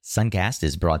Suncast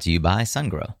is brought to you by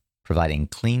SunGrow, providing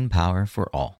clean power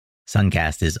for all.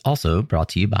 Suncast is also brought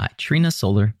to you by Trina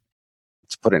Solar.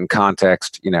 To put it in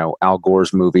context, Al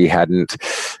Gore's movie hadn't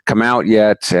come out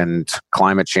yet, and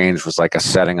climate change was like a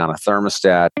setting on a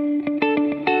thermostat.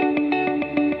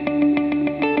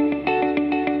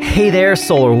 Hey there,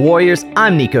 Solar Warriors.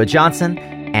 I'm Nico Johnson,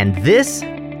 and this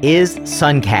is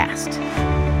Suncast.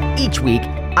 Each week,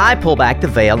 I pull back the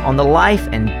veil on the life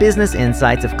and business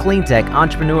insights of clean tech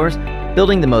entrepreneurs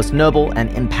building the most noble and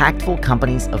impactful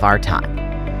companies of our time.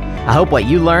 I hope what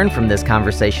you learn from this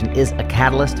conversation is a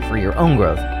catalyst for your own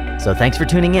growth. So thanks for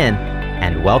tuning in,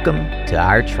 and welcome to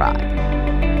our tribe.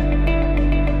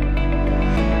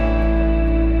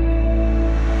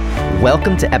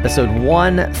 Welcome to episode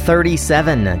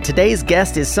 137. Today's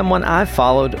guest is someone I've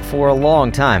followed for a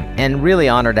long time and really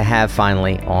honored to have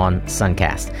finally on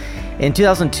Suncast. In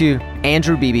 2002,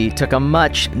 Andrew Beebe took a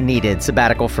much-needed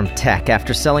sabbatical from tech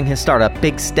after selling his startup,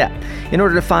 Big Step, in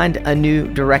order to find a new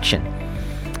direction.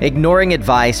 Ignoring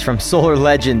advice from solar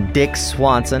legend Dick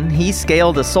Swanson, he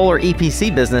scaled a solar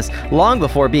EPC business long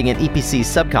before being an EPC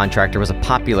subcontractor was a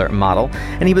popular model,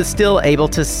 and he was still able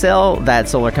to sell that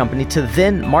solar company to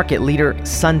then market leader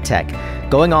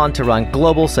SunTech, going on to run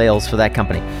global sales for that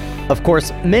company. Of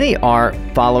course, many are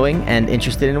following and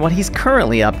interested in what he's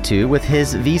currently up to with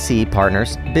his VC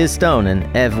partners, Biz Stone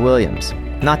and Ev Williams.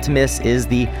 Not to miss is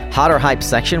the Hot or Hype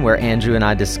section where Andrew and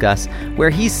I discuss where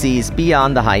he sees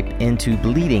beyond the hype into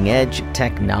bleeding-edge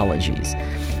technologies.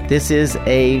 This is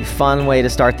a fun way to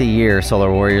start the year,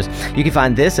 Solar Warriors. You can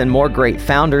find this and more great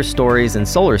founder stories and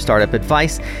solar startup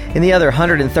advice in the other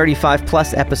 135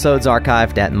 plus episodes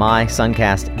archived at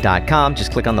mysuncast.com.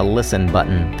 Just click on the listen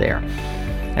button there.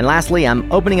 And lastly,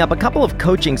 I'm opening up a couple of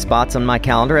coaching spots on my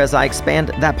calendar as I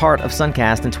expand that part of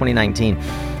Suncast in 2019.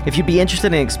 If you'd be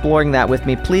interested in exploring that with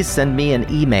me, please send me an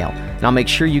email, and I'll make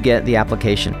sure you get the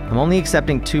application. I'm only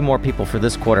accepting 2 more people for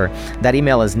this quarter. That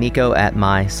email is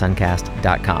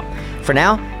nico@mysuncast.com. For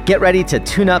now, get ready to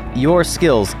tune up your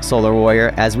skills, Solar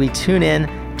Warrior, as we tune in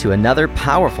to another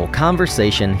powerful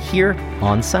conversation here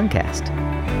on Suncast.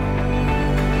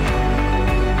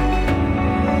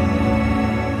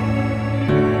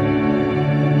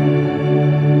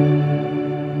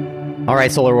 All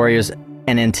right, Solar Warriors,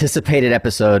 an anticipated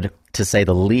episode, to say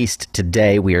the least.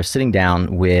 Today, we are sitting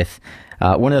down with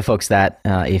one of the folks that,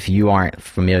 if you aren't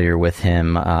familiar with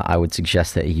him, I would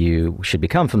suggest that you should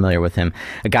become familiar with him.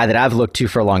 A guy that I've looked to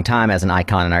for a long time as an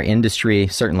icon in our industry,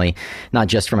 certainly not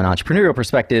just from an entrepreneurial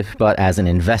perspective, but as an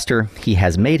investor. He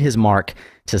has made his mark,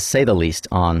 to say the least,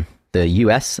 on the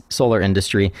U.S. solar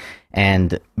industry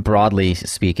and, broadly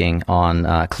speaking,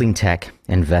 on clean tech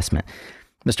investment.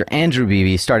 Mr. Andrew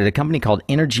Beebe started a company called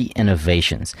Energy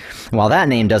Innovations. While that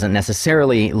name doesn't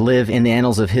necessarily live in the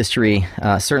annals of history,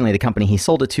 certainly the company he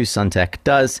sold it to, SunTech,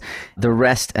 does. The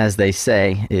rest, as they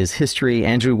say, is history.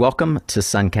 Andrew, welcome to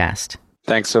Suncast.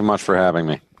 Thanks so much for having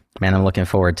me. Man, I'm looking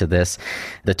forward to this.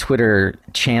 The Twitter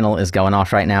channel is going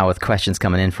off right now with questions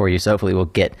coming in for you, so hopefully we'll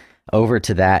get over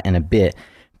to that in a bit.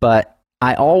 But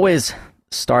I always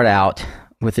start out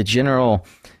with a general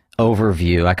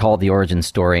overview. I call it the origin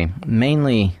story.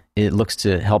 Mainly, it looks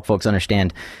to help folks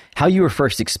understand how you were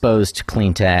first exposed to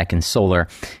clean tech and solar,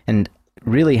 and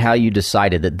really how you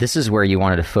decided that this is where you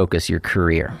wanted to focus your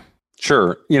career.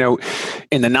 Sure.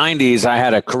 In the 90s, I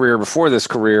had a career before this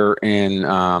career in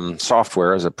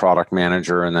software as a product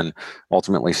manager, and then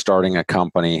ultimately starting a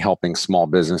company helping small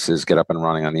businesses get up and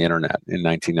running on the internet in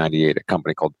 1998, a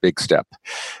company called Big Step.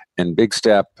 And Big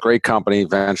Step, great company,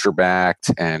 venture-backed,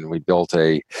 and we built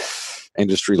a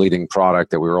industry-leading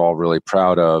product that we were all really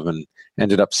proud of, and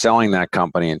ended up selling that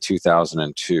company in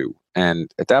 2002. And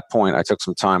at that point, I took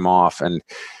some time off and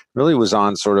really was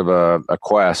on sort of a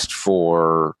quest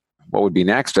for what would be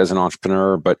next as an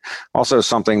entrepreneur, but also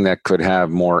something that could have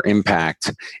more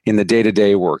impact in the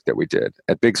day-to-day work that we did.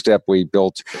 At Big Step, we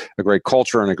built a great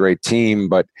culture and a great team,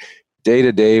 but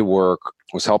day-to-day work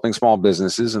was helping small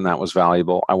businesses, and that was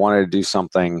valuable. I wanted to do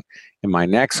something in my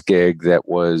next gig that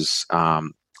was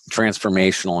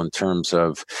transformational in terms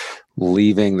of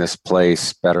leaving this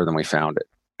place better than we found it.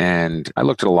 And I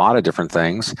looked at a lot of different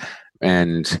things,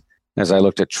 and as I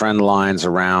looked at trend lines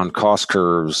around cost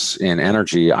curves in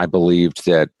energy, I believed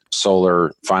that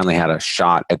solar finally had a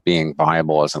shot at being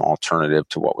viable as an alternative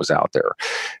to what was out there.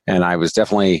 And I was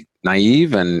definitely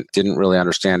naive and didn't really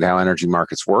understand how energy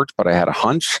markets worked, but I had a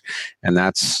hunch, and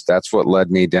that's what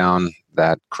led me down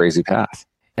that crazy path.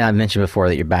 And I mentioned before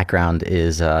that your background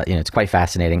is, it's quite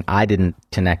fascinating. I didn't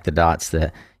connect the dots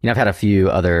that I've had a few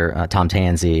other, Tom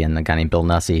Tansey and a guy named Bill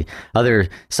Nussey, other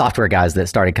software guys that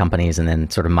started companies and then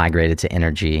sort of migrated to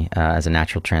energy as a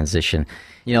natural transition.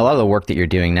 A lot of the work that you're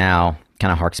doing now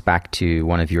kind of harks back to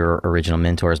one of your original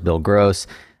mentors, Bill Gross,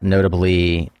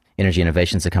 notably Energy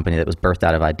Innovations, a company that was birthed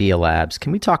out of Idea Labs.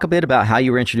 Can we talk a bit about how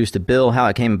you were introduced to Bill, how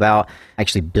it came about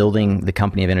actually building the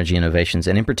company of Energy Innovations?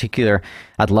 And in particular,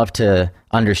 I'd love to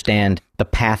understand the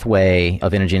pathway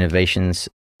of Energy Innovations.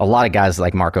 A lot of guys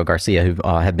like Marco Garcia, who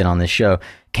have been on this show,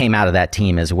 came out of that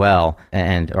team as well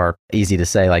and are easy to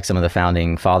say like some of the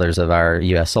founding fathers of our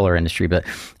U.S. solar industry. But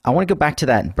I want to go back to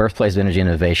that birthplace of Energy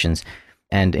Innovations,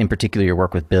 and in particular your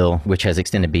work with Bill, which has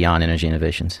extended beyond Energy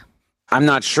Innovations. I'm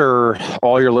not sure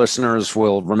all your listeners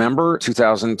will remember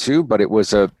 2002, but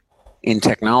in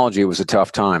technology, it was a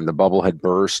tough time. The bubble had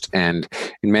burst, and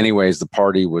in many ways, the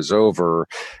party was over.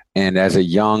 And as a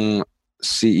young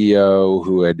CEO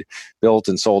who had built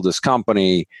and sold this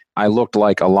company, I looked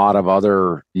like a lot of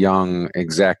other young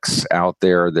execs out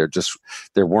there.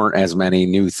 There weren't as many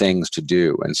new things to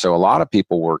do. And so a lot of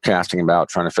people were casting about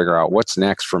trying to figure out what's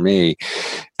next for me.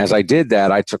 As I did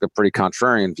that, I took a pretty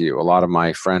contrarian view. A lot of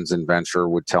my friends in venture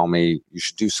would tell me, you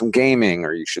should do some gaming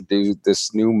or you should do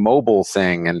this new mobile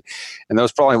thing. And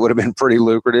those probably would have been pretty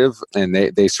lucrative, and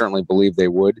they certainly believed they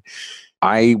would.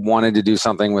 I wanted to do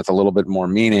something with a little bit more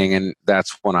meaning, and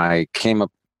that's when I came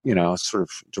up, sort of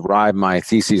derived my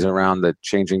theses around the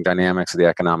changing dynamics of the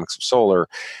economics of solar.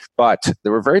 But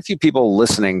there were very few people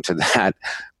listening to that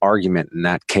argument in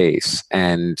that case.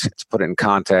 And to put it in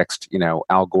context,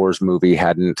 Al Gore's movie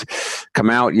hadn't come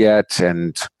out yet,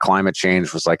 and climate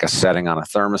change was like a setting on a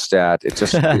thermostat. It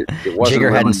wasn't.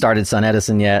 Jigger hadn't started Sun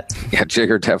Edison yet. Yeah,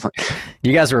 Jigger definitely.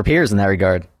 You guys were peers in that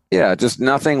regard. Yeah, just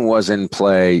nothing was in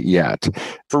play yet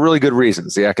for really good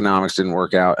reasons. The economics didn't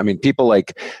work out. I mean, people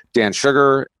like Dan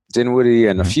Sugar, Dinwiddie,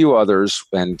 and a few others,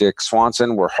 and Dick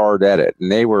Swanson were hard at it. And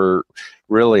they were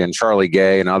really, and Charlie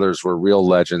Gay and others were real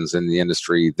legends in the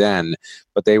industry then.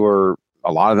 But they were,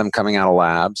 a lot of them coming out of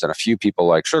labs, and a few people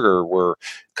like Sugar were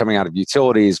coming out of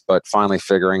utilities, but finally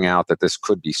figuring out that this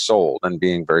could be sold and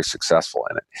being very successful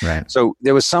in it. Right. So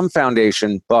there was some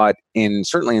foundation, but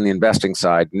certainly in the investing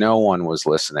side, no one was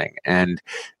listening. And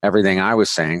everything I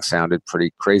was saying sounded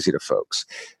pretty crazy to folks.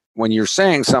 When you're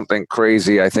saying something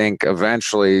crazy, I think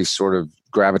eventually sort of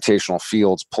gravitational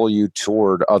fields pull you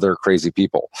toward other crazy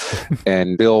people.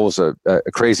 And Bill was a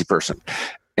crazy person.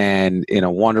 And in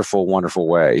a wonderful, wonderful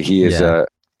way. He is a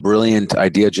brilliant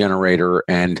idea generator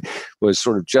and was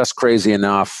sort of just crazy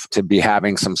enough to be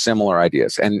having some similar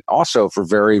ideas. And also for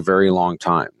very, very long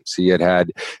times. He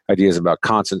had ideas about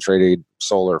concentrated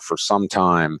solar for some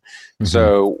time. Mm-hmm.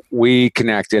 So we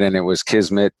connected, and it was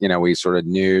kismet. We sort of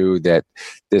knew that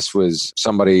this was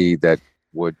somebody that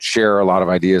would share a lot of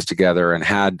ideas together and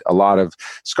had a lot of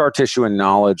scar tissue and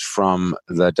knowledge from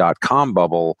the .com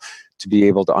bubble to be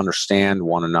able to understand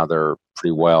one another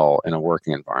pretty well in a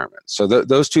working environment. So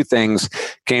those two things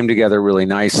came together really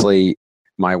nicely.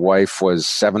 My wife was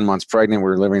 7 months pregnant. We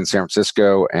were living in San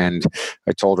Francisco, and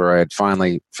I told her I had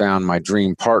finally found my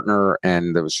dream partner,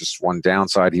 and there was just one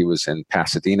downside. He was in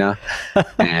Pasadena,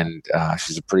 and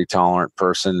she's a pretty tolerant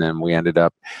person, and we ended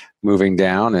up moving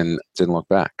down and didn't look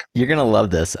back. You're going to love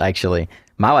this, actually.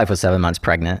 My wife was 7 months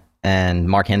pregnant, and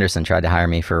Mark Henderson tried to hire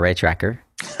me for Ray Tracker.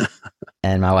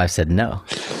 And my wife said no.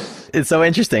 It's so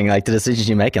interesting, like the decisions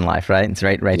you make in life, right? It's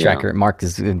Ray Tracker. Mark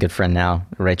is a good friend now.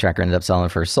 Ray Tracker ended up selling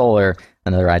for Solar,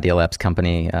 another Idea Labs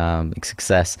company,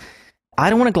 success.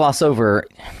 I don't want to gloss over.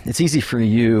 It's easy for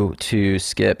you to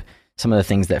skip some of the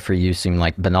things that for you seem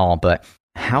like banal, but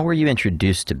how were you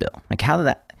introduced to Bill? Like how did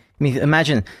that,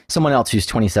 imagine someone else who's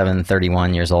 27,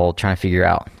 31 years old trying to figure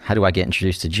out, how do I get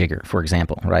introduced to Jigger, for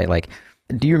example, right? Like,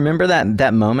 do you remember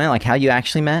that moment, like how you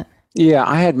actually met? Yeah,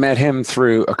 I had met him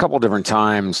through a couple different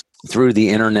times through the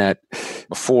internet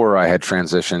before I had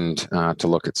transitioned to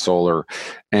look at solar.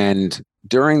 And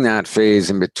during that phase,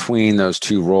 in between those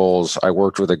two roles, I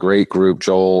worked with a great group,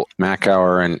 Joel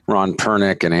Mackauer and Ron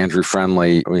Pernick and Andrew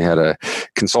Friendly. We had a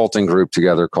consulting group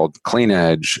together called Clean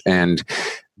Edge. And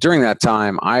during that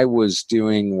time, I was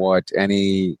doing what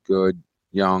any good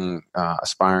young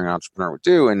aspiring entrepreneur would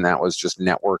do, and that was just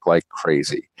network like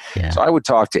crazy. Yeah. So I would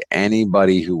talk to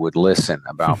anybody who would listen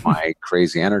about my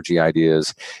crazy energy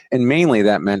ideas, and mainly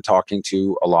that meant talking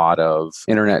to a lot of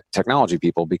internet technology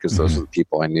people, because those are the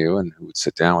people I knew and who would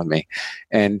sit down with me.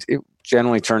 And it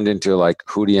generally turned into like,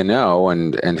 who do you know,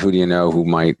 and who do you know who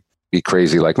might be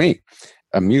crazy like me?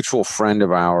 A mutual friend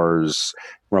of ours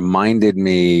reminded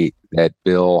me that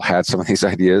Bill had some of these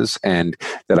ideas and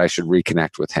that I should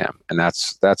reconnect with him. And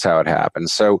that's how it happened.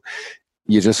 So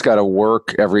you just got to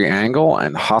work every angle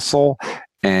and hustle.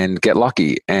 and get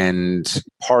lucky. And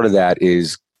part of that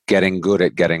is getting good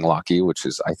at getting lucky, which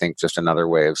is, I think, just another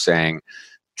way of saying,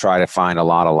 try to find a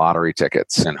lot of lottery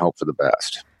tickets and hope for the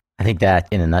best. I think that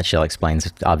in a nutshell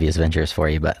explains Obvious Ventures for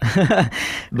you. But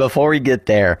before we get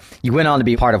there, you went on to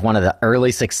be part of one of the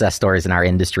early success stories in our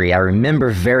industry. I remember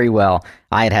very well,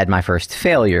 I had my first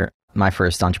failure, my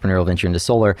first entrepreneurial venture into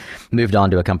solar, moved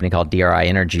on to a company called DRI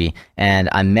Energy. And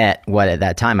I met what at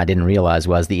that time I didn't realize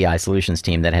was the EI Solutions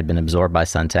team that had been absorbed by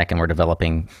Suntech, and were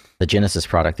developing the Genesis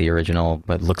product, the original,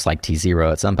 what looks like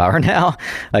T0 at SunPower now.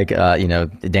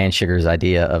 Dan Sugar's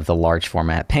idea of the large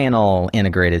format panel,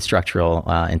 integrated structural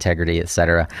integrity, et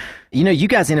cetera. You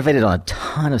guys innovated on a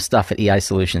ton of stuff at EI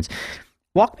Solutions.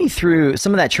 Walk me through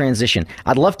some of that transition.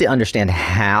 I'd love to understand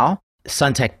how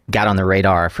Suntech got on the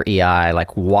radar for EI,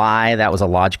 like why that was a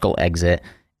logical exit,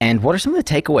 and what are some of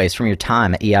the takeaways from your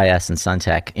time at EIS and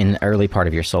Suntech in the early part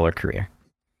of your solar career?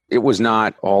 It was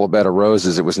not all a bed of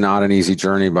roses. It was not an easy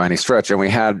journey by any stretch. And we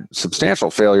had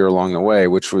substantial failure along the way,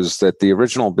 which was that the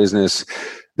original business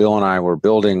Bill and I were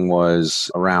building was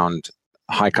around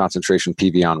high concentration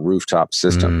PV on rooftop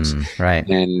systems. Right.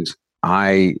 And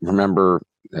I remember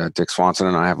Dick Swanson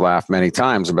and I have laughed many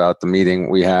times about the meeting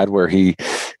we had where he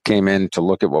came in to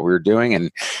look at what we were doing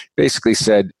and basically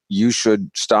said, you should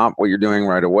stop what you're doing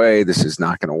right away. This is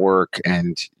not going to work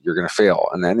and you're going to fail.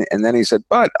 And then he said,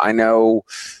 but I know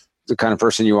the kind of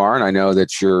person you are, and I know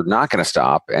that you're not going to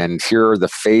stop. And here are the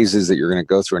phases that you're going to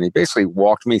go through. And he basically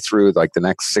walked me through like the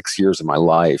next 6 years of my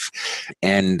life.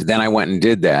 And then I went and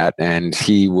did that, and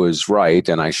he was right,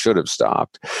 and I should have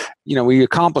stopped. We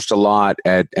accomplished a lot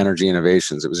at Energy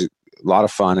Innovations. It was a lot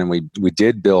of fun, and we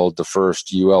did build the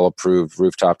first UL-approved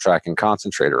rooftop tracking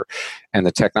concentrator. And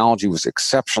the technology was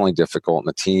exceptionally difficult, and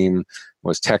the team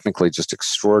was technically just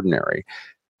extraordinary.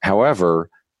 However,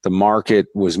 the market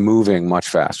was moving much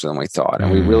faster than we thought.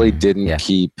 And we really didn't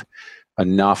keep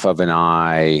enough of an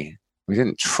eye. We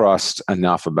didn't trust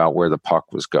enough about where the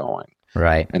puck was going.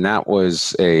 Right. And that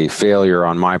was a failure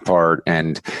on my part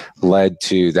and led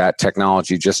to that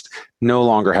technology just no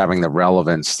longer having the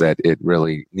relevance that it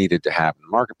really needed to have in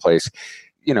the marketplace.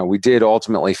 We did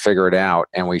ultimately figure it out,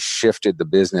 and we shifted the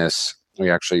business. We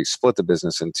actually split the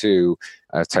business in two,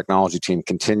 a technology team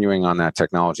continuing on that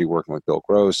technology, working with Bill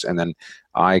Gross. And then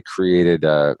I created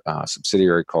a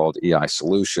subsidiary called EI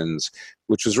Solutions,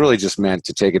 which was really just meant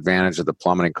to take advantage of the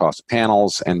plummeting cost of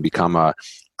panels and become a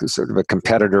sort of a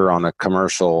competitor on the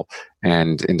commercial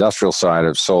and industrial side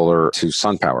of solar to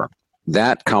SunPower.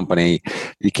 That company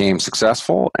became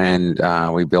successful, and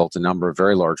we built a number of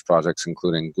very large projects,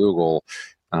 including Google,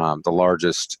 the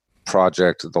largest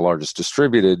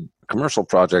distributed commercial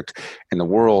project in the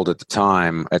world at the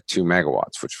time at 2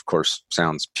 megawatts, which of course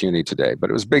sounds puny today, but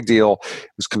it was a big deal.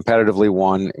 It was competitively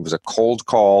won. It was a cold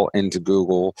call into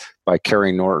Google by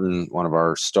Kerry Norton, one of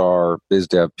our star biz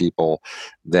dev people,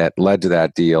 that led to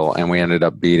that deal. And we ended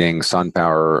up beating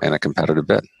SunPower in a competitive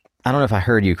bid. I don't know if I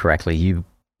heard you correctly. You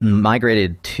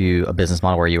migrated to a business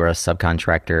model where you were a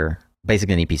subcontractor,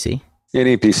 basically an EPC? An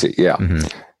EPC, yeah.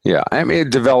 Mm-hmm. Yeah, I mean, a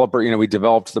developer, we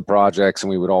developed the projects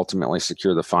and we would ultimately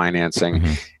secure the financing.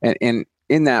 Mm-hmm. And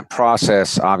in that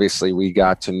process, obviously, we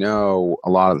got to know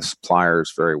a lot of the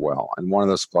suppliers very well. And one of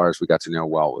those suppliers we got to know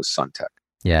well was Suntech.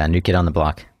 Yeah, new kid on the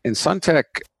block. And Suntech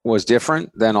was different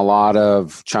than a lot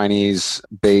of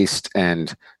Chinese-based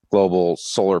and global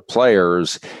solar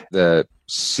players. The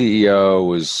CEO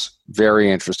was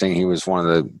very interesting. He was one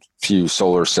of the few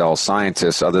solar cell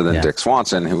scientists other than Dick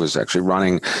Swanson, who was actually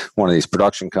running one of these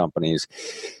production companies.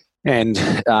 And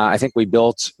I think we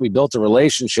built a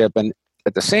relationship. And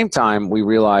at the same time, we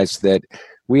realized that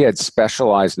we had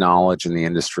specialized knowledge in the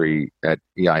industry at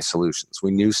EI Solutions.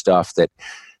 We knew stuff that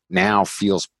now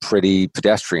feels pretty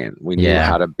pedestrian. We knew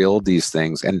how to build these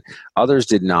things, and others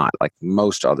did not, like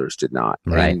most others did not.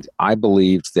 Right. And I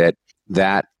believed that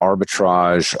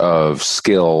arbitrage of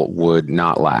skill would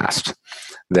not last,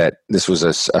 that this was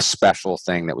a special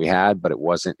thing that we had, but it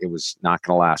was not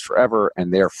going to last forever.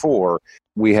 And therefore,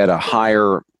 we had a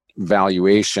higher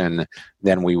valuation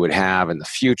than we would have in the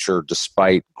future,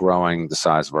 despite growing the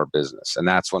size of our business. And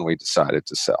that's when we decided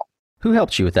to sell. Who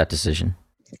helped you with that decision?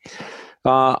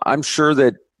 I'm sure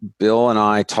that Bill and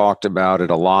I talked about it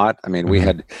a lot. I mean, we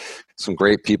had some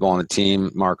great people on the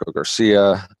team, Marco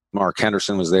Garcia, Mark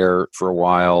Henderson was there for a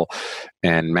while,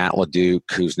 and Matt LeDuc,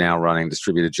 who's now running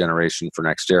distributed generation for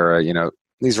NextEra.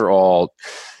 These are all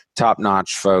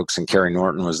top-notch folks, and Kerry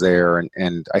Norton was there,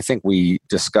 and I think we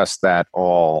discussed that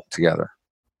all together.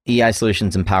 EI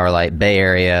Solutions and PowerLight, Bay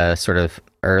Area, sort of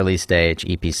early stage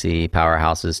EPC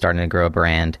powerhouses starting to grow a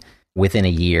brand within a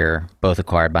year, both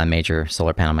acquired by major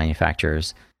solar panel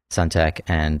manufacturers. SunTech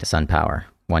and SunPower,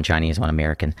 one Chinese, one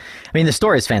American. I mean, the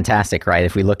story is fantastic, right?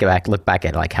 If we look back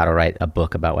at like how to write a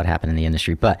book about what happened in the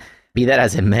industry. But be that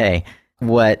as it may,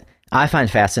 what I find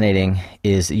fascinating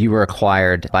is you were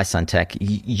acquired by SunTech.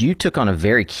 You took on a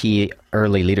very key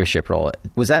early leadership role.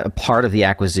 Was that a part of the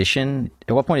acquisition?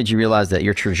 At what point did you realize that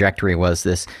your trajectory was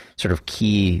this sort of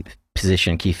key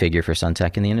position, key figure for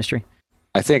SunTech in the industry?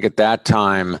 I think at that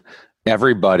time,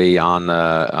 everybody on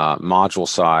the module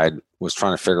side was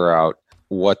trying to figure out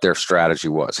what their strategy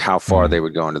was, how far they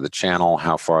would go into the channel,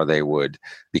 how far they would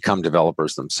become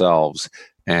developers themselves.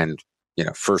 And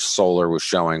First Solar was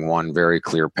showing one very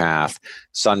clear path.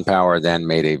 SunPower then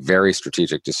made a very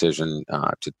strategic decision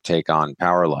to take on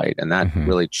Powerlight, and that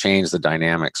really changed the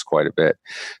dynamics quite a bit.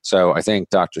 So I think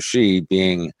Dr. Shi,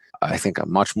 being, I think, a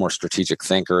much more strategic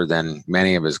thinker than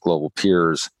many of his global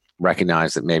peers,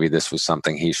 recognized that maybe this was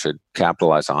something he should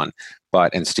capitalize on.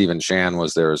 And Stephen Chan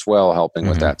was there as well, helping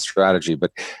with that strategy.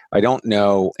 But I don't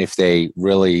know if they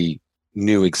really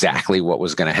knew exactly what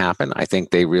was going to happen. I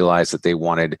think they realized that they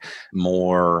wanted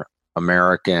more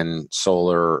American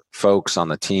solar folks on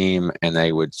the team, and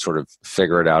they would sort of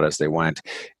figure it out as they went.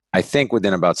 I think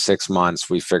within about 6 months,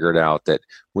 we figured out that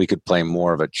we could play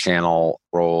more of a channel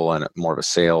role and more of a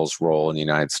sales role in the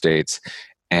United States.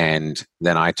 And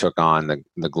then I took on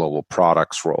the global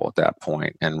products role at that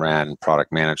point and ran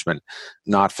product management,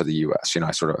 not for the US.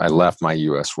 I left my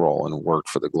US role and worked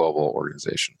for the global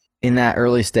organization. In that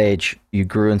early stage, you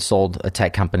grew and sold a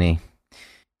tech company,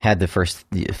 had the first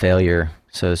failure,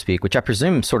 so to speak, which I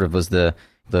presume sort of was the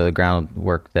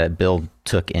groundwork that Bill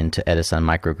took into Edison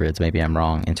Microgrids. Maybe I'm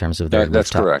wrong in terms of their That's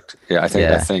correct. Yeah, I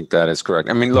think that is correct.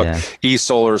 I mean, look,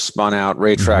 eSolar spun out,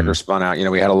 Ray Tracker spun out.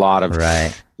 We had a lot of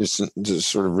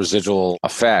just sort of residual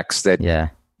effects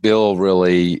that Bill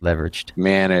really leveraged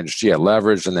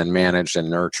and then managed and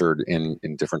nurtured in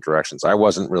different directions. I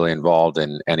wasn't really involved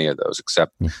in any of those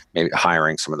except maybe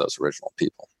hiring some of those original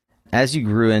people. As you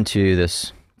grew into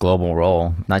this global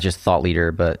role, not just thought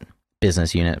leader, but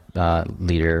business unit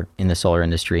leader in the solar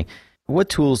industry, what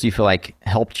tools do you feel like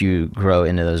helped you grow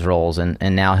into those roles and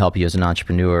now help you as an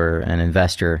entrepreneur and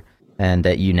investor, and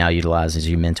that you now utilize as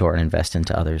you mentor and invest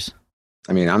into others?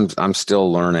 I mean, I'm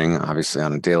still learning, obviously,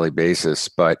 on a daily basis,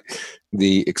 but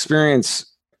the experience,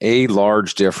 a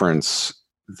large difference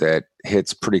that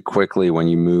hits pretty quickly when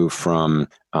you move from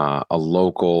a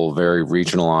local, very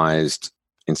regionalized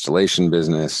installation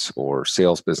business or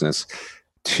sales business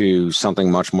to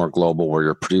something much more global where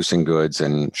you're producing goods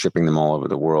and shipping them all over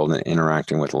the world and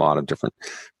interacting with a lot of different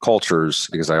cultures,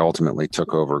 because I ultimately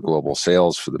took over global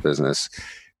sales for the business.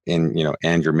 And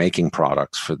you're making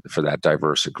products for that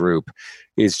diverse group,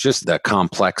 is just the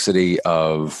complexity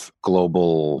of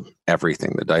global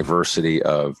everything, the diversity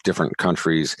of different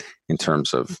countries in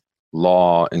terms of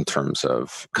law, in terms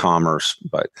of commerce,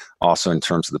 but also in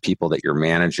terms of the people that you're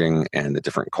managing and the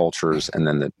different cultures, and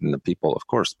then the people, of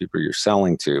course, the people you're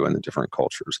selling to and the different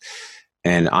cultures.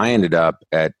 And I ended up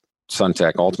at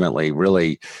SunTech ultimately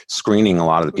really screening a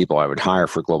lot of the people I would hire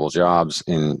for global jobs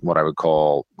in what I would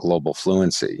call global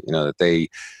fluency.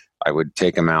 I would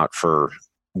take them out for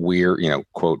weird,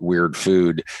 quote, weird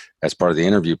food as part of the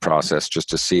interview process, just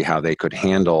to see how they could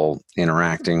handle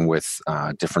interacting with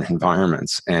different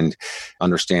environments and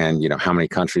understand, how many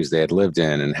countries they had lived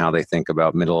in and how they think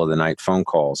about middle of the night phone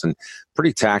calls, and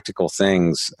pretty tactical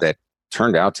things that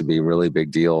turned out to be really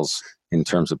big deals in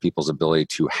terms of people's ability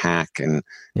to hack and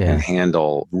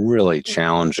handle really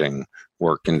challenging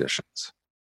work conditions.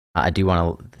 I do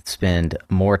want to spend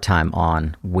more time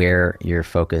on where you're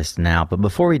focused now. But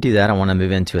before we do that, I want to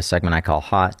move into a segment I call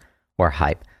Hot or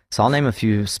Hype. So I'll name a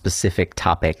few specific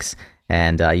topics,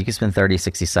 and you can spend 30,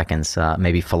 60 seconds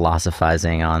maybe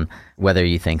philosophizing on whether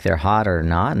you think they're hot or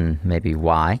not, and maybe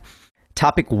why.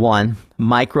 Topic 1,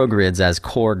 microgrids as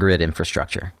core grid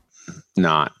infrastructure.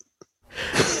 Not.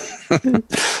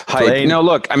 Hype. No,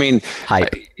 look, I mean,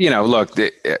 hype.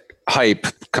 Hype,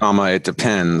 it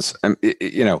depends.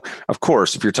 Of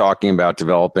course, if you're talking about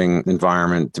developing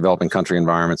country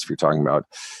environments, if you're talking about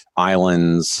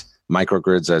islands,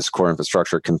 microgrids as core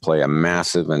infrastructure can play a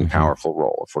massive and powerful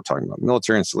role. If we're talking about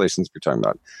military installations, if you're talking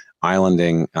about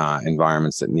islanding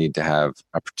environments that need to have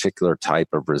a particular type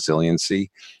of resiliency,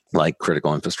 like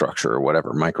critical infrastructure or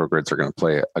whatever, microgrids are going to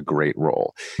play a great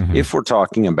role. If we're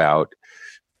talking about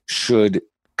should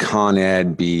Con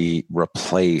Ed be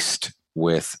replaced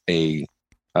with a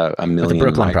million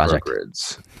Brooklyn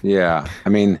microgrids? Yeah. I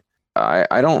mean,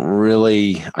 I don't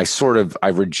really, I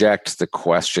reject the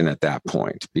question at that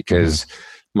point, because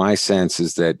my sense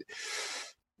is that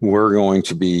we're going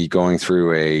to be going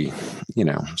through a,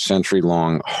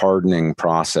 century-long hardening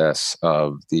process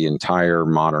of the entire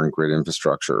modern grid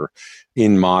infrastructure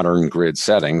in modern grid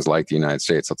settings like the United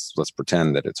States. Let's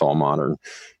pretend that it's all modern.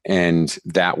 And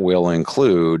that will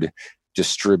include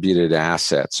distributed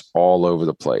assets all over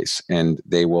the place. And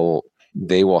they will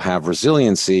have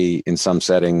resiliency in some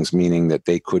settings, meaning that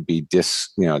they could be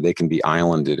they can be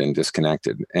islanded and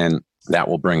disconnected. And that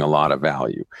will bring a lot of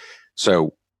value.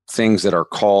 So things that are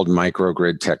called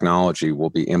microgrid technology will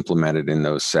be implemented in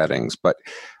those settings. But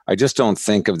I just don't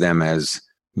think of them as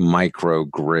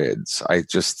microgrids. I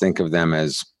just think of them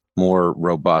as more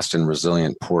robust and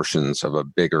resilient portions of a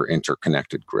bigger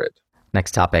interconnected grid.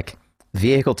 Next topic,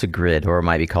 vehicle to grid, or it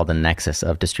might be called the nexus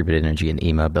of distributed energy and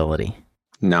e-mobility.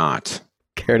 Not.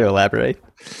 Care to elaborate?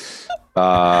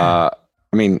 Not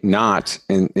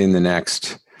in the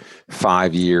next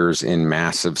 5 years in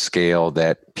massive scale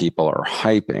that people are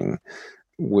hyping.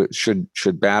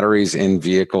 Should batteries in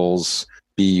vehicles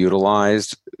be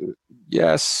utilized?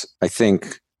 Yes, I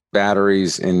think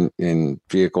batteries in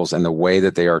vehicles and the way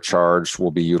that they are charged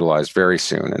will be utilized very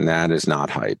soon, and that is not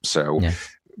hype. So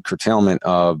curtailment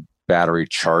of battery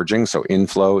charging, so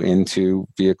inflow into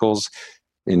vehicles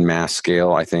in mass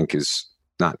scale, I think is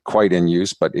not quite in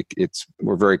use, but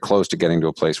we're very close to getting to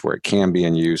a place where it can be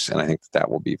in use, and I think that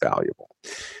will be valuable.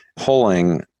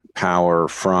 Pulling power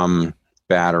from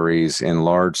batteries in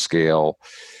large scale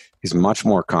is much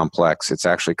more complex. It's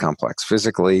actually complex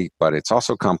physically, but it's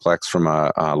also complex from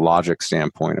a logic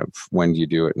standpoint of when do you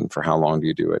do it and for how long do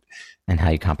you do it. And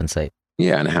how you compensate.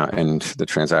 Yeah, and the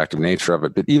transactive nature of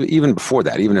it. But even before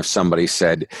that, even if somebody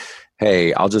said,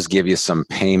 hey, I'll just give you some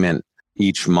payment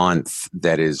each month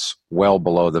that is well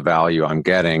below the value I'm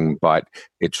getting, but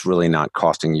it's really not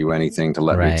costing you anything to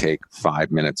let me take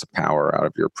 5 minutes of power out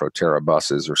of your Proterra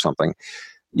buses or something.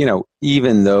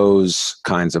 Even those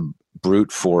kinds of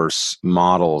brute force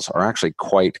models are actually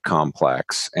quite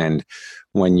complex. And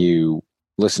when you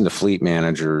listen to fleet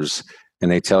managers and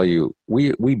they tell you,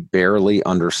 we barely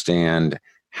understand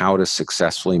how to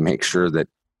successfully make sure that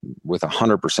with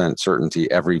 100%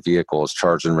 certainty every vehicle is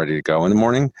charged and ready to go in the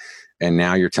morning, and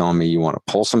now you're telling me you want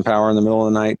to pull some power in the middle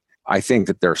of the night. I think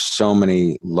that there's so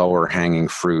many lower hanging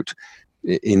fruit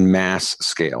in mass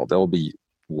scale. There'll be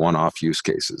one-off use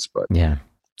cases, but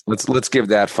let's give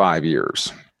that 5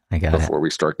 years before we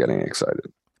start getting excited.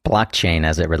 Blockchain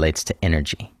as it relates to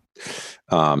energy.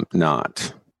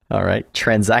 Not. All right.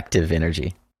 Transactive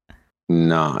energy.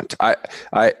 Not.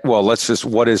 Let's just,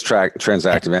 what is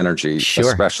transactive energy,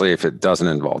 especially if it doesn't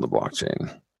involve the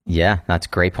blockchain? Yeah, that's a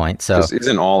great point. So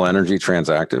isn't all energy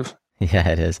transactive? Yeah,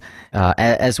 it is.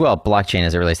 As well, blockchain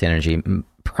as it relates to energy,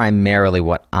 primarily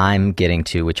what I'm getting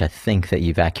to, which I think that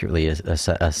you've accurately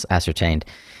ascertained,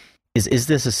 is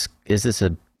this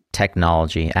a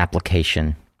technology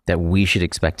application that we should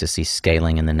expect to see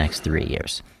scaling in the next 3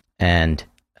 years? And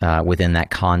within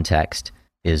that context,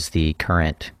 is the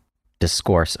current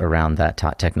discourse around that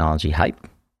technology hype,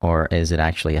 or is it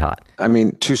actually hot? I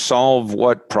mean, to solve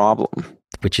what problem?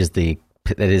 Which is it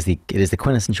is the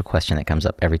quintessential question that comes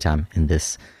up every time in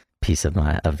this piece of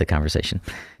the conversation.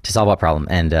 To solve what problem,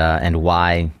 and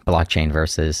why blockchain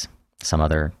versus some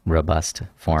other robust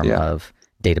form of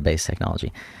database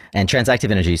technology. And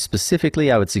transactive energy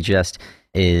specifically, I would suggest,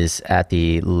 is at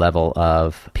the level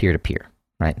of peer-to-peer,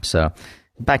 right? So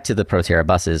back to the Proterra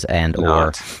buses and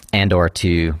or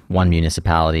to one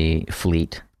municipality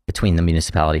fleet, between the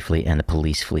municipality fleet and the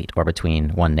police fleet, or between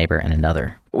one neighbor and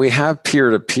another. We have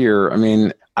peer-to-peer. I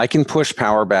mean, I can push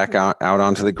power back out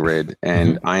onto the grid,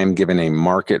 and I am given a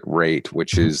market rate,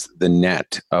 which is the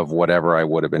net of whatever I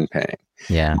would have been paying.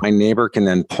 Yeah. My neighbor can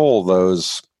then pull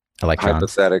those electrons,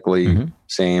 hypothetically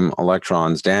same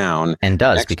electrons down. And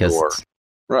does, because...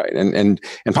 Right. And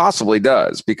possibly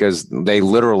does, because they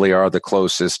literally are the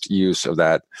closest use of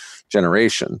that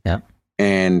generation. Yeah.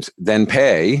 And then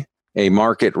pay a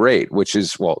market rate, which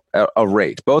is, a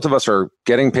rate. Both of us are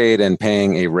getting paid and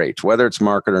paying a rate. Whether it's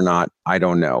market or not, I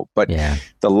don't know. But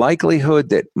the likelihood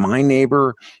that my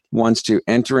neighbor wants to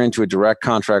enter into a direct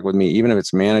contract with me, even if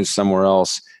it's managed somewhere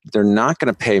else, they're not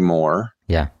going to pay more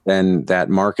than that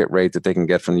market rate that they can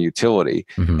get from the utility.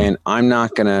 And I'm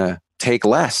not going to take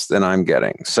less than I'm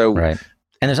getting. So,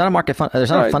 and there's not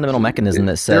a fundamental mechanism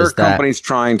that says there are companies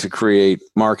trying to create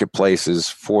marketplaces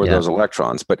for those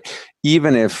electrons. But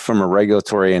even if from a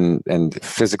regulatory and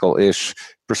physical-ish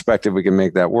perspective we can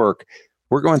make that work,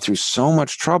 we're going through so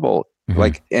much trouble.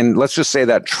 And let's just say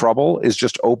that trouble is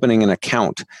just opening an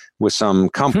account with some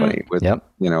company with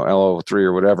LO3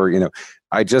 or whatever.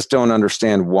 I just don't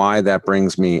understand why that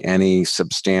brings me any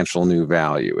substantial new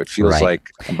value. It feels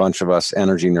like a bunch of us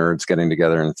energy nerds getting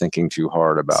together and thinking too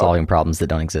hard about solving problems that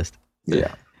don't exist.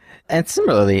 Yeah. And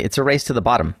similarly, it's a race to the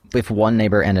bottom. If one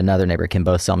neighbor and another neighbor can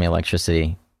both sell me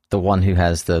electricity, the one who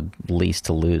has the least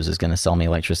to lose is going to sell me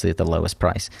electricity at the lowest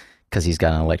price because he's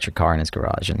got an electric car in his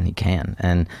garage and he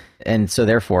can. And so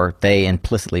therefore, they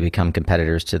implicitly become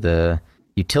competitors to the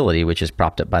utility, which is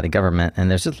propped up by the government.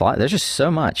 And there's just so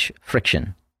much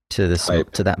friction to this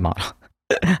to that model.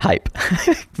 Hype.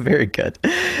 Very good.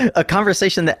 A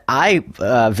conversation that I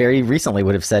very recently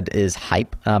would have said is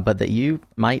hype, but that you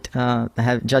might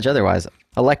judge otherwise.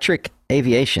 Electric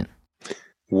aviation.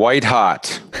 White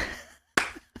hot.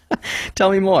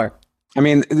 Tell me more. I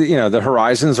mean, the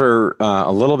horizons are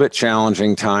a little bit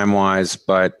challenging time-wise,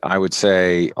 but I would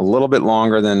say a little bit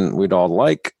longer than we'd all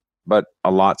like, but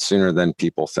a lot sooner than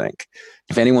people think.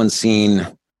 If anyone's seen,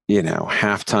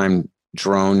 halftime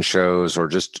drone shows or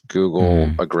just Google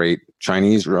a great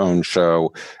Chinese drone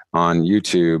show on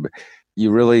YouTube,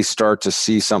 you really start to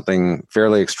see something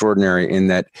fairly extraordinary in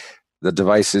that the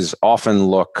devices often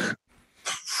look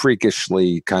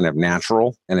freakishly kind of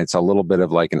natural, and it's a little bit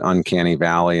of like an uncanny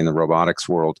valley in the robotics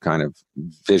world kind of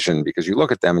vision, because you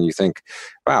look at them and you think,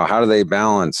 wow, how do they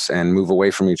balance and move away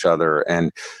from each other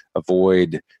and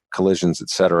avoid collisions,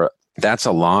 etc. That's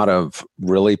a lot of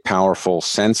really powerful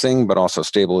sensing, but also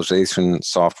stabilization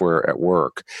software at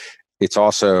work. It's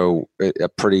also a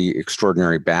pretty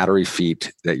extraordinary battery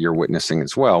feat that you're witnessing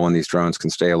as well when these drones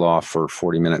can stay aloft for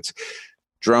 40 minutes.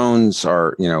 Drones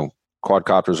are,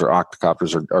 quadcopters or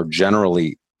octocopters are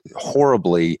generally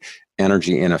horribly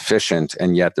energy inefficient,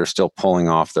 and yet they're still pulling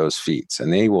off those feats.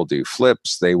 And they will do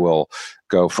flips. They will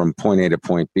go from point A to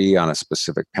point B on a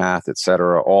specific path, et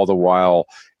cetera, all the while,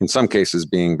 in some cases,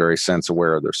 being very sense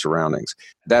aware of their surroundings.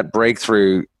 That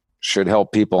breakthrough should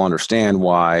help people understand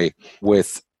why,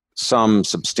 with some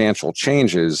substantial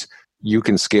changes, you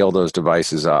can scale those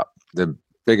devices up. The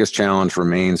biggest challenge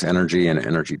remains energy and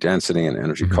energy density and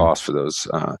energy cost for those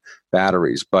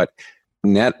batteries. But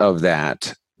net of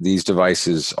that, these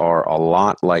devices are a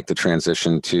lot like the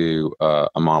transition to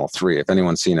a Model 3. If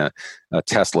anyone's seen a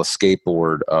Tesla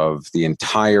skateboard of the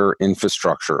entire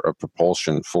infrastructure of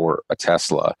propulsion for a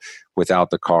Tesla without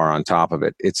the car on top of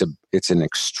it, it's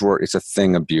a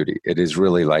thing of beauty. It is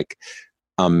really like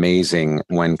amazing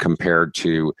when compared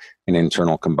to an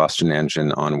internal combustion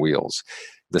engine on wheels.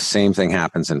 The same thing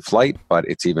happens in flight, but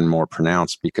it's even more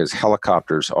pronounced because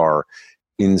helicopters are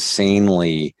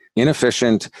insanely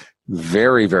inefficient,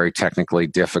 very, very technically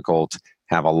difficult,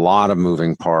 have a lot of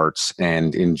moving parts,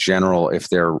 and in general, if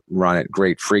they're run at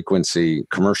great frequency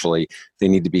commercially, they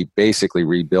need to be basically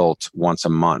rebuilt once a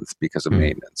month because of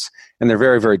maintenance. And they're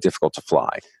very, very difficult to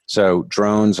fly. So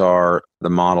drones are the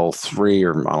Model 3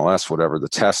 or Model S, whatever, the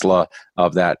Tesla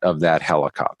of that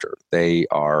helicopter. They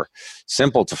are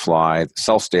simple to fly,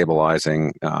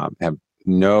 self-stabilizing, have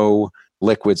no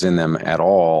liquids in them at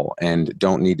all, and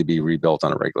don't need to be rebuilt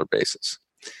on a regular basis.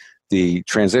 The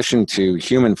transition to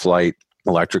human flight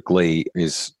electrically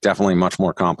is definitely much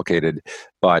more complicated,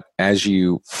 but as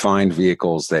you find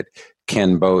vehicles that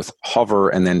can both hover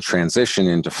and then transition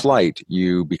into flight,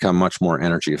 you become much more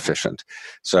energy efficient.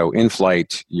 So in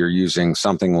flight, you're using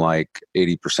something like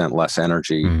 80% less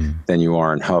energy than you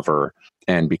are in hover.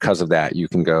 And because of that, you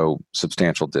can go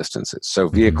substantial distances. So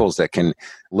vehicles that can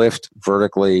lift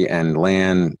vertically and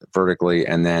land vertically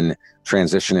and then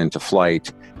transition into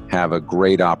flight have a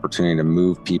great opportunity to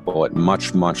move people at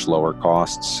much, much lower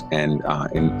costs and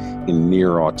in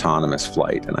near autonomous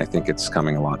flight. And I think it's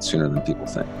coming a lot sooner than people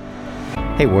think.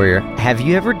 Hey, Warrior, have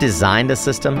you ever designed a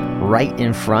system right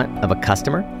in front of a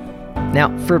customer?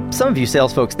 Now, for some of you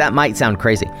sales folks, that might sound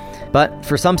crazy, but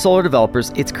for some solar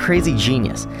developers, it's crazy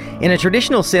genius. In a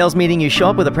traditional sales meeting, you show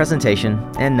up with a presentation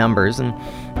and numbers, and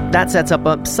that sets up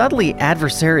a subtly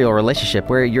adversarial relationship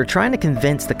where you're trying to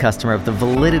convince the customer of the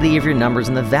validity of your numbers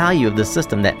and the value of the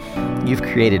system that you've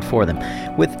created for them.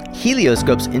 With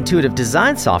Helioscope's intuitive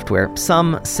design software,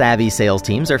 some savvy sales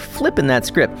teams are flipping that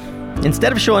script.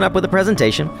 Instead of showing up with a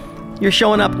presentation, you're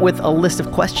showing up with a list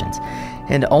of questions.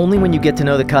 And only when you get to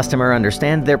know the customer,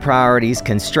 understand their priorities,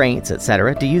 constraints,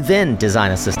 etc., do you then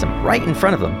design a system right in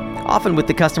front of them, often with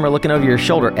the customer looking over your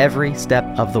shoulder every step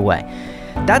of the way.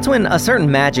 That's when a certain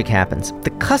magic happens. The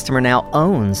customer now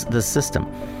owns the system.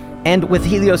 And with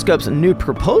Helioscope's new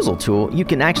proposal tool, you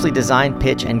can actually design,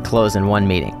 pitch, and close in one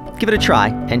meeting. Give it a try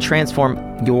and transform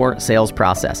your sales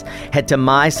process. Head to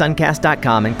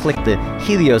mysuncast.com and click the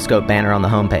Helioscope banner on the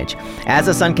homepage. As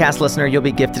a Suncast listener, you'll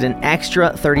be gifted an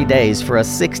extra 30 days for a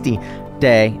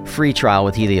 60-day free trial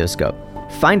with Helioscope.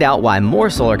 Find out why more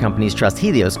solar companies trust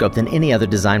Helioscope than any other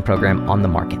design program on the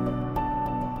market.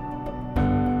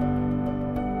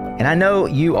 And I know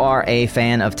you are a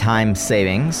fan of time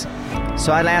savings,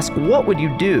 so I'd ask, what would you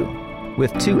do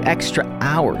with 2 extra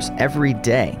hours every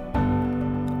day?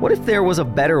 What if there was a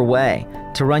better way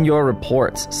to run your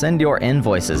reports, send your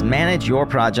invoices, manage your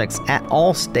projects at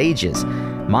all stages,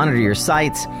 monitor your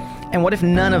sites, and what if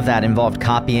none of that involved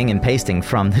copying and pasting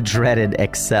from the dreaded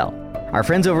Excel? Our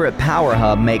friends over at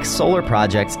PowerHub make solar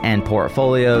projects and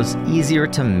portfolios easier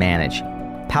to manage.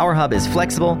 PowerHub is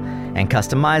flexible and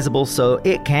customizable, so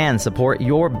it can support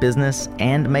your business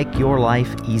and make your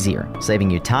life easier, saving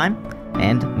you time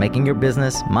and making your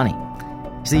business money.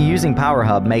 See, using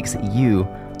PowerHub makes you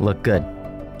look good.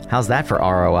 How's that for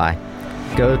ROI?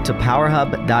 Go to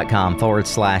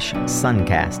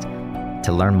powerhub.com/Suncast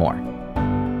to learn more.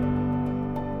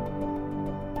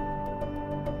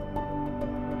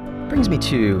 Brings me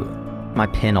to my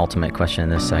penultimate question in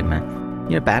this segment.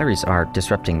 You know, batteries are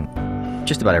disrupting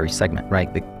just about every segment,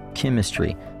 right? The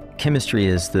chemistry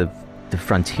is the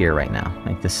frontier right now.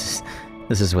 Like this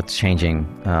is what's changing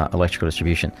electrical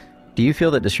distribution. Do you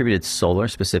feel that distributed solar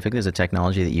specifically is a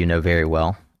technology that you know very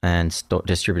well, and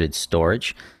distributed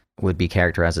storage would be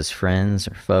characterized as friends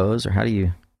or foes, or how do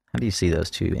you see those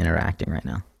two interacting right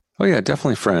now? Oh yeah,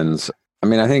 definitely friends. I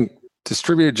mean, I think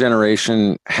distributed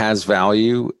generation has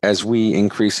value as we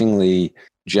increasingly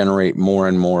generate more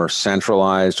and more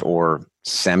centralized or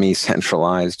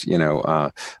semi-centralized,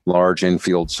 large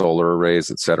infield solar arrays,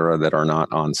 et cetera, that are not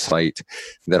on site,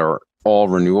 that are all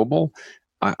renewable.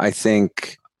 I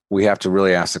think we have to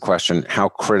really ask the question, how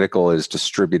critical is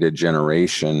distributed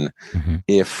generation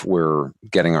if we're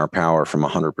getting our power from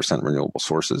 100% renewable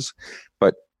sources?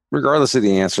 But regardless of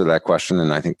the answer to that question,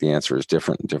 and I think the answer is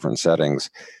different in different settings,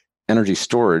 energy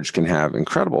storage can have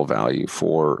incredible value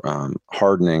for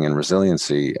hardening and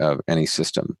resiliency of any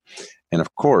system. And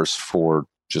of course, for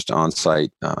just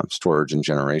on-site storage and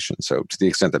generation. So to the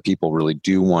extent that people really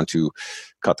do want to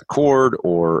cut the cord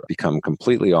or become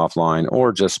completely offline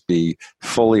or just be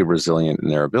fully resilient in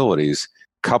their abilities,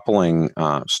 coupling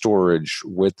storage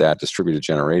with that distributed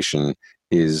generation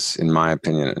is, in my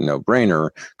opinion, a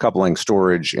no-brainer. Coupling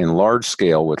storage in large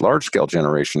scale with large-scale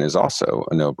generation is also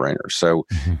a no-brainer. So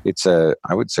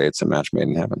I would say it's a match made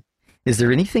in heaven. Is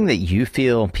there anything that you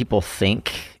feel people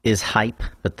think is hype,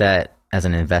 but that as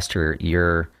an investor,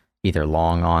 you're either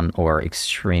long on or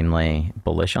extremely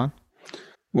bullish on?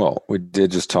 Well, we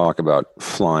did just talk about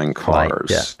flying cars.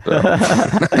 Yeah. So.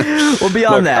 Well,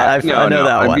 beyond that, I know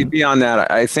that one. Beyond that,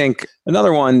 I think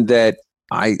another one that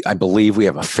I believe we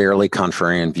have a fairly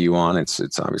contrarian view on,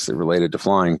 it's obviously related to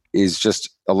flying, is just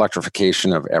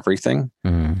electrification of everything.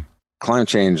 Climate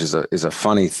change is a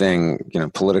funny thing,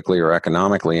 politically or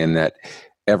economically, in that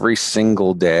every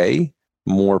single day,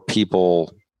 more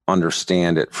people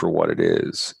understand it for what it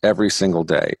is. Every single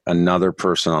day, another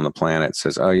person on the planet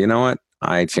says, oh, you know what?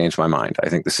 I changed my mind. I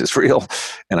think this is real,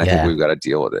 and I think we've got to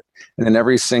deal with it. And then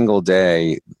every single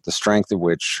day, the strength of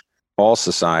which all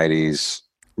societies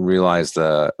realize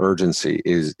the urgency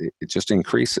it just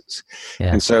increases.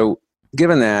 Yeah. And so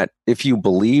given that, if you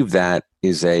believe that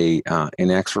is a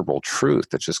inexorable truth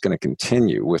that's just going to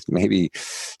continue with maybe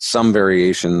some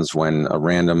variations when a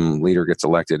random leader gets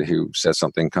elected who says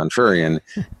something contrarian,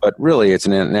 but really it's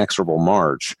an inexorable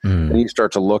march, then you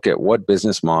start to look at what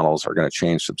business models are going to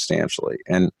change substantially.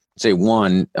 And say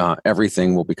one,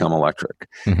 everything will become electric.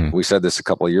 We said this a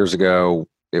couple of years ago.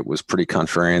 It was pretty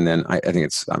contrarian then. I think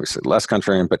it's obviously less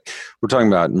contrarian, but we're talking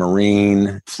about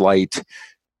marine, flight,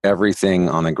 everything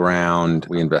on the ground.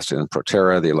 We invested in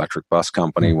Proterra, the electric bus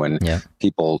company, when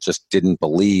people just didn't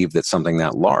believe that something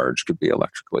that large could be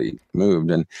electrically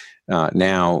moved. And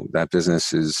now that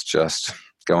business is just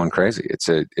going crazy. It's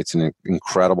an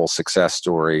incredible success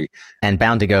story. And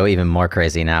bound to go even more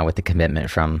crazy now with the commitment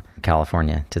from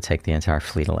California to take the entire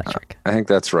fleet electric. I think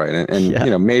that's right.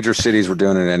 And major cities were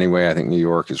doing it anyway. I think New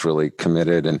York is really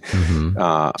committed. And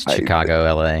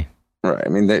Chicago, LA. Right. I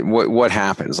mean, what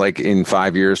happens? Like in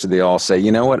 5 years, do they all say,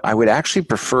 you know what, I would actually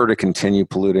prefer to continue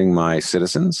polluting my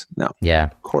citizens? No. Yeah.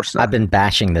 Of course not. I've been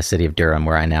bashing the city of Durham,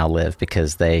 where I now live,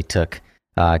 because they took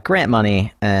grant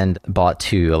money and bought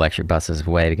 2 electric buses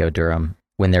away to go Durham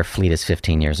when their fleet is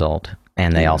 15 years old.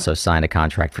 And they also signed a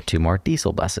contract for 2 more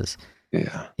diesel buses.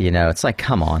 Yeah. It's like,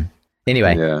 come on.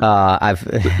 Anyway, Yeah. I've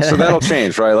So that'll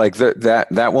change, right? Like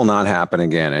that will not happen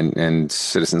again. And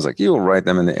citizens like you will write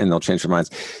them and they'll change their minds.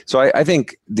 So I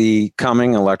think the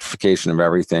coming electrification of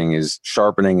everything is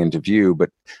sharpening into view.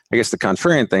 But I guess the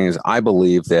contrarian thing is I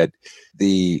believe that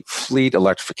the fleet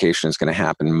electrification is going to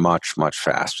happen much, much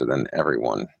faster than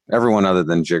everyone other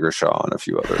than Jigger Shaw and a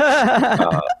few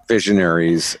other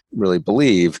visionaries really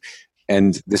believe.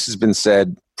 And this has been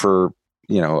said for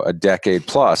a decade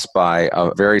plus by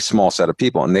a very small set of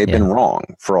people, and they've been wrong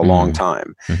for a long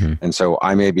time. And so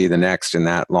I may be the next in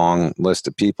that long list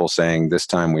of people saying this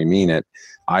time we mean it.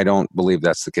 I don't believe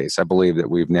that's the case. I believe that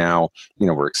we've now,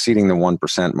 we're exceeding the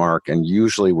 1% mark, and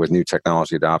usually with new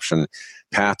technology adoption,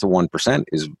 path to 1%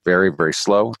 is very, very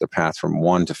slow. The path from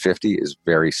 1 to 50 is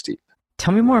very steep.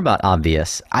 Tell me more about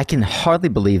Obvious. I can hardly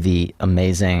believe the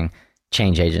amazing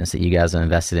change agents that you guys have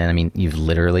invested in. I mean, you've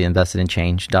literally invested in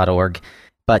change.org.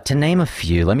 But to name a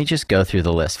few, let me just go through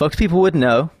the list. Folks, people would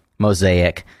know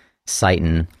Mosaic,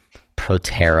 Citon,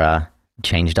 Proterra,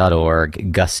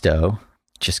 change.org, Gusto,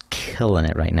 just killing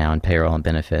it right now in payroll and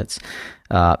benefits,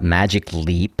 Magic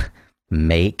Leap,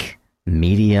 Make,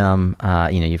 Medium,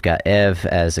 you've got Ev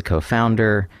as a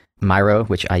co-founder, Miro,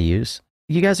 which I use.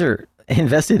 You guys are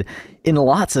invested in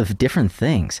lots of different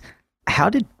things. How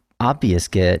did Obvious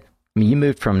get... you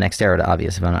moved from NextEra to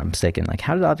Obvious, if I'm not mistaken. Like,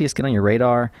 how did Obvious get on your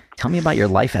radar? Tell me about your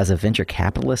life as a venture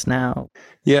capitalist now.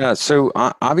 Yeah, so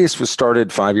Obvious was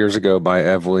started 5 years ago by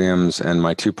Ev Williams and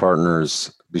my two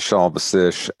partners, Vishal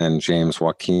Vasish and James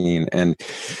Joaquin. And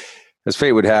as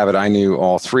fate would have it, I knew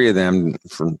all three of them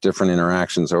from different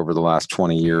interactions over the last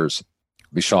 20 years.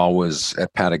 Vishal was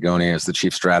at Patagonia as the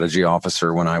chief strategy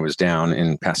officer when I was down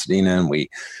in Pasadena, and we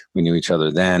knew each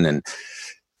other then. And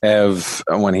Ev,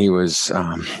 when he was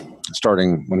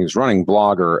running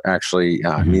Blogger, actually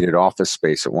needed office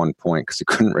space at one point because he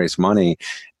couldn't raise money,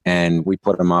 and we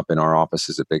put him up in our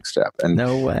offices at Big Step. And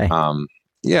no way.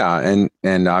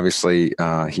 And obviously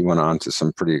he went on to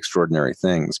some pretty extraordinary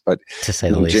things. But to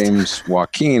say the least, James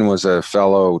Joaquin was a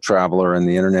fellow traveler in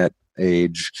the internet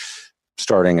age,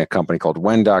 starting a company called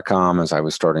When.com as I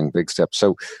was starting Big Step.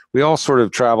 So we all sort of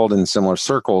traveled in similar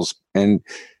circles, and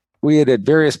we had at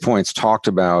various points talked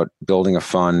about building a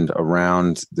fund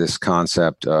around this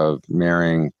concept of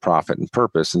marrying profit and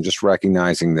purpose, and just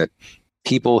recognizing that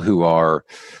people who are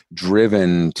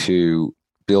driven to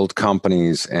build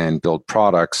companies and build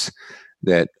products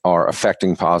that are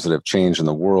affecting positive change in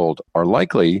the world are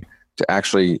likely to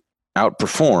actually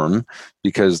outperform,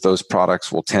 because those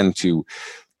products will tend to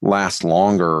last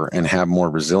longer and have more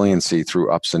resiliency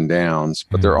through ups and downs,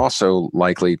 but they're also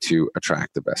likely to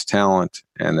attract the best talent,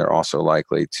 and they're also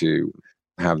likely to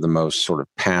have the most sort of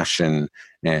passion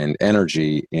and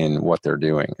energy in what they're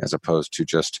doing, as opposed to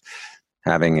just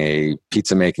having a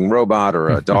pizza making robot or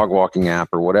a dog walking app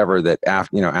or whatever that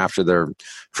after their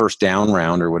first down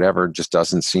round or whatever just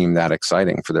doesn't seem that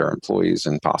exciting for their employees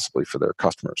and possibly for their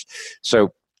customers.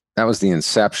 So that was the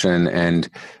inception, and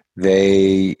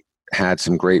they had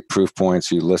some great proof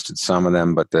points. You listed some of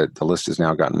them, but the list has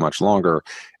now gotten much longer.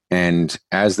 And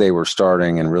as they were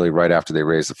starting, and really right after they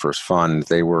raised the first fund,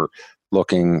 they were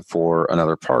looking for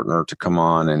another partner to come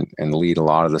on and lead a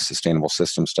lot of the sustainable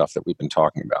system stuff that we've been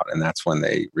talking about. And that's when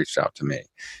they reached out to me.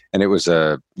 And it was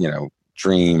a,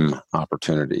 dream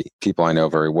opportunity. People I know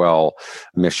very well,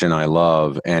 mission I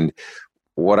love. And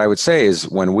what I would say is,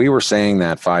 when we were saying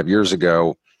that 5 years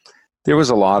ago, there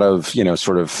was a lot of,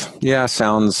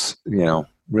 sounds,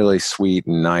 really sweet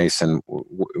and nice, and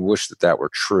wish that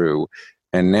were true.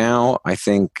 And now I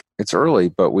think it's early,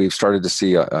 but we've started to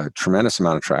see a tremendous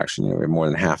amount of traction. We have more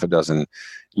than half a dozen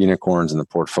unicorns in the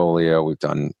portfolio. We've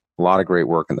done a lot of great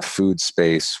work in the food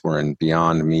space. We're in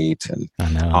Beyond Meat and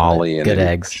Ollie and Good the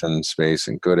Eggs nutrition space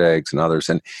and Good Eggs and others.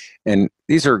 And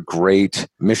these are great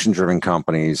mission-driven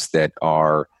companies that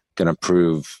are going to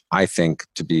prove, I think,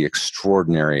 to be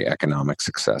extraordinary economic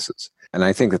successes. And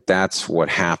I think that that's what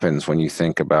happens when you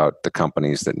think about the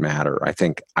companies that matter. I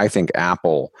think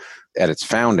Apple, at its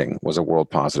founding, was a world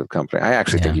positive company. I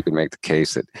actually think you could make the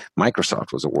case that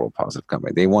Microsoft was a world positive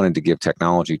company. They wanted to give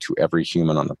technology to every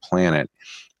human on the planet,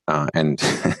 and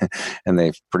and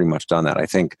they've pretty much done that. I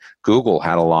think Google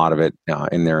had a lot of it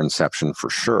in their inception, for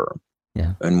sure.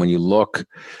 Yeah. And when you look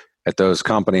at those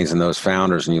companies and those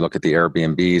founders, and you look at the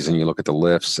Airbnbs and you look at the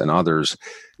Lyfts and others,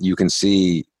 you can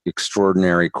see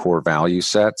extraordinary core value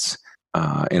sets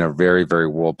in a very, very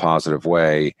world positive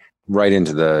way, right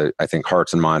into the, I think,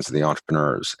 hearts and minds of the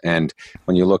entrepreneurs. And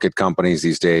when you look at companies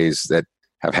these days that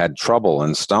have had trouble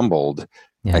and stumbled,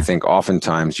 I think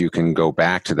oftentimes you can go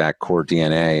back to that core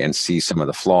DNA and see some of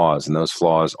the flaws, and those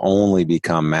flaws only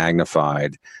become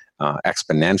magnified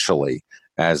exponentially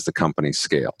as the company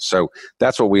scales. So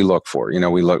that's what we look for.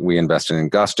 We invested in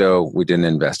Gusto. We didn't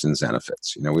invest in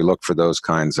Zenefits. We look for those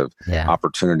kinds of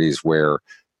opportunities where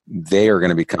they are going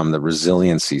to become the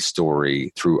resiliency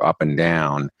story through up and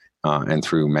down and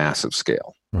through massive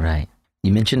scale. Right.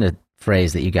 You mentioned a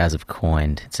phrase that you guys have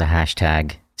coined. It's a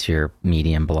hashtag to your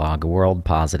Medium blog, World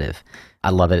Positive. I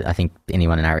love it. I think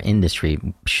anyone in our industry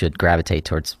should gravitate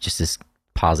towards just this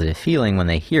positive feeling when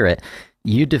they hear it.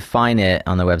 You define it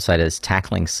on the website as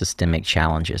tackling systemic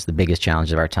challenges, the biggest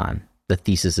challenge of our time. The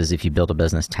thesis is if you build a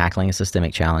business tackling a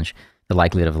systemic challenge, the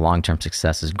likelihood of long-term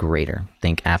success is greater.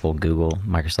 Think Apple, Google,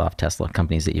 Microsoft, Tesla,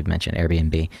 companies that you've mentioned,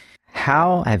 Airbnb.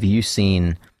 How have you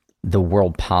seen the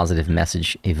World Positive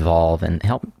message evolve, and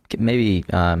help maybe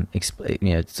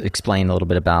explain a little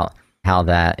bit about how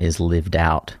that is lived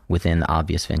out within the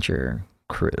Obvious Venture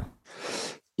crew?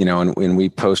 And we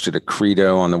posted a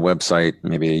credo on the website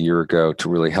maybe a year ago to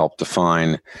really help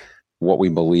define what we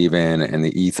believe in and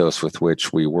the ethos with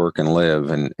which we work and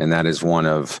live. And that is one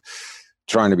of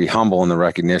trying to be humble in the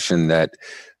recognition that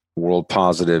World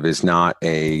Positive is not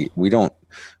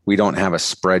we don't have a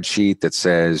spreadsheet that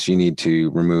says you need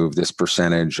to remove this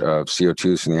percentage of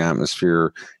CO2 from the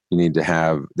atmosphere. You need to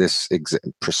have this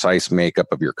precise makeup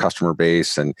of your customer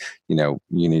base. And, you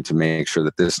need to make sure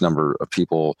that this number of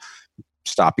people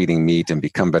stop eating meat and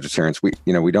become vegetarians.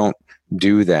 We don't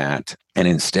do that. And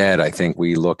instead, I think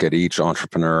we look at each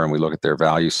entrepreneur and we look at their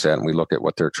value set and we look at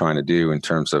what they're trying to do in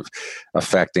terms of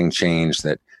affecting change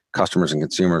that customers and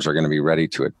consumers are going to be ready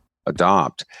to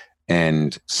adopt,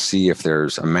 and see if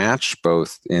there's a match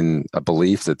both in a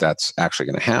belief that that's actually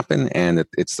going to happen and that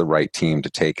it's the right team to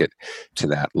take it to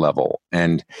that level.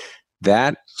 And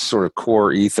that sort of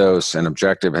core ethos and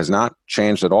objective has not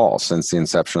changed at all since the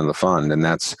inception of the fund. And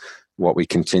that's what we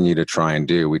continue to try and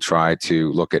do. We try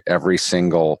to look at every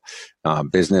single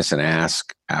business and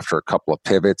ask, after a couple of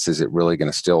pivots, is it really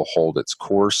going to still hold its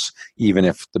course? Even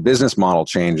if the business model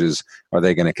changes, are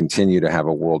they going to continue to have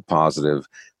a World Positive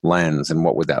lens, and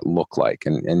what would that look like?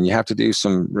 And you have to do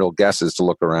some real guesses to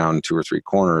look around 2 or 3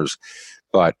 corners,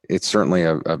 but it's certainly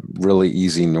a really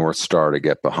easy North Star to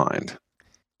get behind.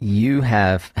 You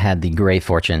have had the great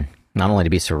fortune not only to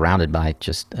be surrounded by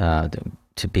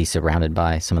to be surrounded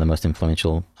by some of the most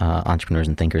influential entrepreneurs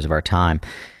and thinkers of our time,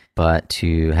 but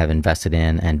to have invested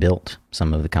in and built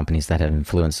some of the companies that have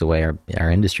influenced the way our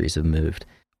industries have moved.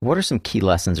 What are some key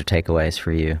lessons or takeaways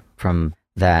for you from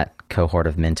that cohort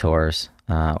of mentors,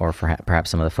 or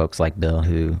perhaps some of the folks like Bill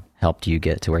who helped you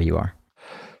get to where you are?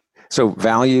 So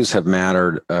values have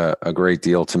mattered a great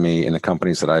deal to me in the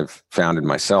companies that I've founded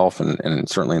myself, and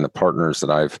certainly in the partners that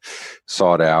I've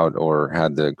sought out or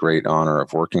had the great honor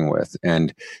of working with.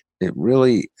 And it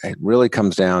really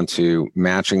comes down to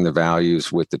matching the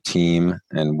values with the team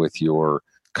and with your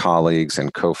colleagues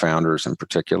and co-founders in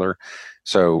particular.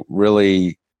 So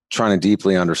really trying to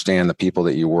deeply understand the people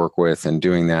that you work with, and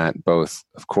doing that both,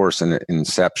 of course, in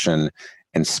inception,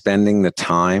 and spending the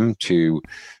time to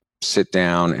sit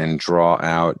down and draw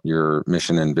out your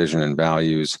mission and vision and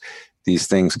values. These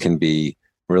things can be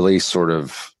really sort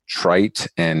of trite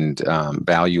and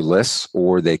valueless,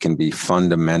 or they can be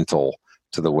fundamental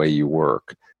to the way you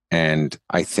work. And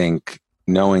I think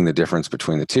knowing the difference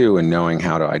between the two and knowing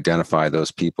how to identify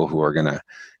those people who are going to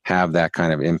have that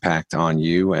kind of impact on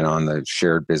you and on the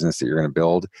shared business that you're going to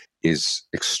build is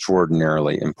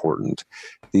extraordinarily important.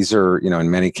 These are, in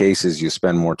many cases, you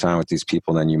spend more time with these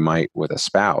people than you might with a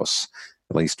spouse,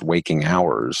 at least waking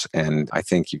hours. And I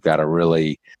think you've got to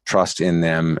really trust in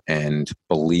them and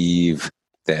believe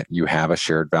that you have a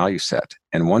shared value set.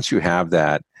 And once you have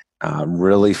that,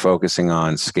 really focusing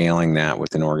on scaling that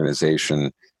with an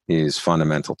organization is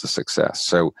fundamental to success.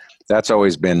 So that's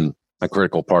always been a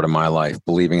critical part of my life,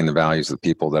 believing in the values of the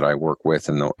people that I work with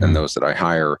and those that I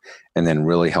hire, and then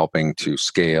really helping to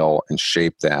scale and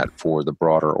shape that for the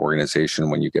broader organization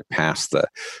when you get past the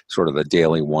sort of the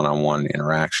daily one-on-one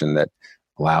interaction that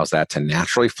allows that to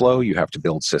naturally flow. You have to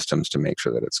build systems to make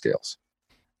sure that it scales.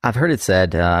 I've heard it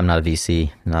said, I'm not a VC,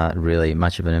 not really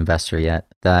much of an investor yet,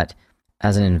 that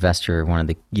as an investor,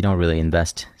 you don't really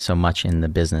invest so much in the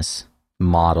business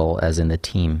model as in the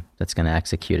team that's going to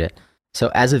execute it. So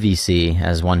as a VC,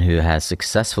 as one who has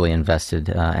successfully invested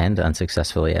and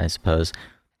unsuccessfully, I suppose,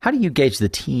 how do you gauge the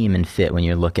team and fit when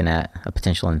you're looking at a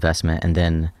potential investment? And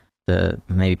then the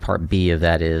maybe part B of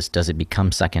that is, does it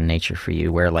become second nature for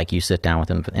you, where like you sit down with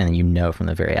them and from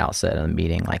the very outset of the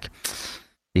meeting, like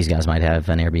these guys might have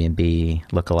an Airbnb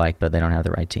lookalike, but they don't have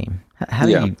the right team? How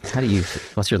do you,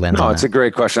 what's your lens on that? It's a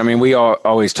great question. I mean, we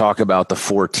always talk about the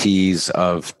 4 T's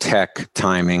of tech,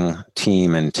 timing,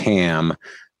 team, and TAM.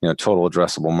 total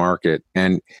addressable market.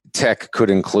 And tech could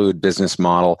include business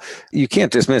model. You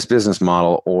can't dismiss business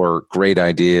model or great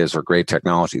ideas or great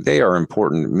technology. They are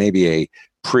important. Maybe a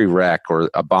prereq or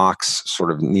a box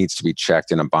sort of needs to be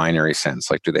checked in a binary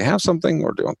sense. Like, do they have something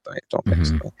or don't they have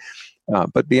something?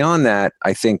 But beyond that,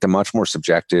 I think the much more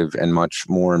subjective and much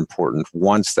more important,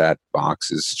 once that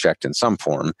box is checked in some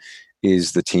form,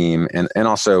 is the team and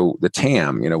also the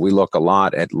TAM. We look a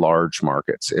lot at large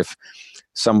markets. If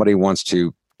somebody wants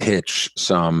to pitch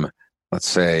some, let's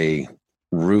say,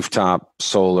 rooftop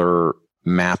solar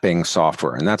mapping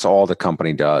software, and that's all the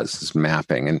company does is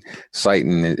mapping. And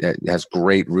Citon has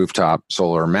great rooftop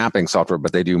solar mapping software,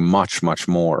 but they do much, much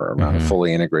more around a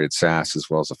fully integrated SaaS as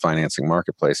well as a financing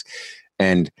marketplace.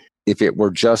 And if it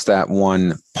were just that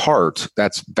one part,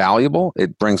 that's valuable.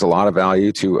 It brings a lot of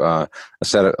value to a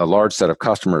large set of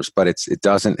customers, but it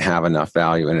doesn't have enough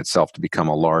value in itself to become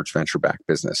a large venture-backed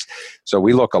business. So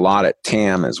we look a lot at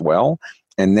TAM as well.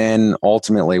 And then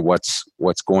ultimately what's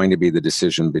going to be the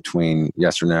decision between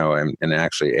yes or no, and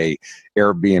actually a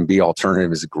Airbnb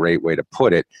alternative is a great way to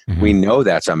put it. We know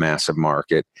that's a massive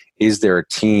market. Is there a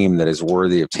team that is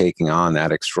worthy of taking on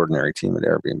that extraordinary team at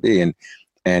Airbnb?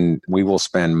 And we will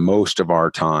spend most of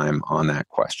our time on that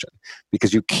question,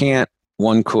 because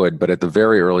one could, but at the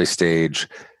very early stage,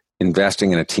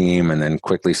 investing in a team and then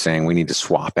quickly saying we need to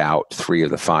swap out 3 of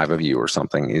the 5 of you or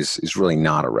something is really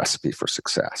not a recipe for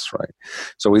success, right?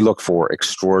 So we look for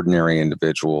extraordinary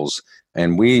individuals,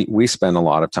 and we spend a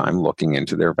lot of time looking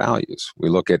into their values. We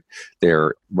look at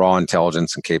their raw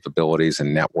intelligence and capabilities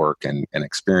and network and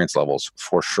experience levels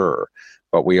for sure.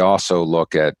 But we also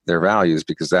look at their values,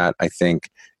 because that, I think,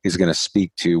 is going to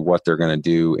speak to what they're going to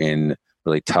do in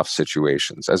really tough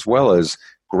situations, as well as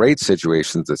great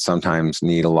situations that sometimes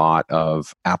need a lot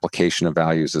of application of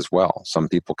values as well. Some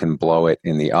people can blow it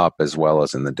in the up as well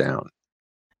as in the down.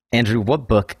 Andrew, what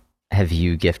book have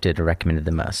you gifted or recommended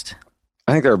the most?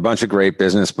 I think there are a bunch of great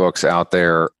business books out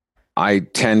there. I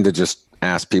tend to just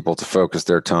ask people to focus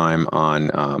their time on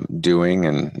doing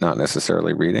and not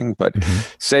necessarily reading. But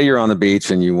say you're on the beach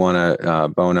and you want to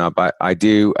bone up. I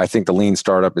think The Lean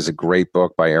Startup is a great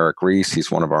book by Eric Ries.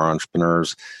 He's one of our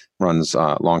entrepreneurs, runs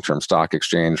Long-Term Stock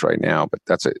Exchange right now, but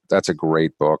that's a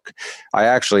great book. I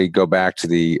actually go back to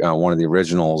the one of the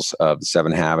originals of The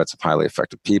 7 Habits of Highly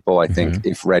Effective People. I think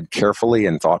if read carefully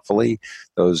and thoughtfully,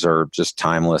 those are just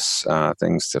timeless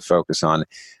things to focus on.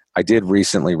 I did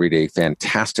recently read a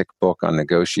fantastic book on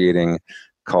negotiating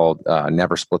called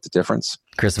Never Split the Difference.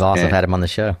 Chris Voss, I've had him on the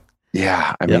show.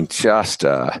 Yeah, I mean, just...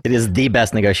 it is the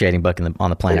best negotiating book on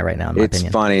the planet right now, in my opinion.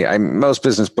 It's funny. Most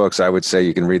business books, I would say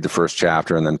you can read the first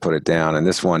chapter and then put it down. And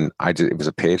this one, it was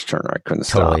a page turner. I couldn't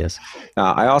stop. Totally is.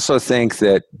 I also think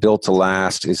that Built to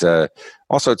Last is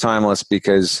also timeless,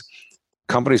 because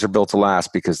companies are built to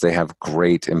last because they have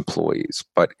great employees.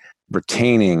 But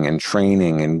retaining and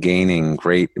training and gaining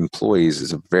great employees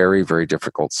is a very, very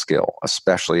difficult skill,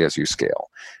 especially as you scale.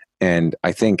 And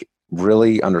I think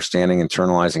really understanding,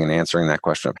 internalizing, and answering that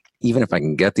question of, even if I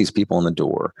can get these people in the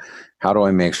door, how do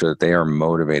I make sure that they are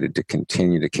motivated to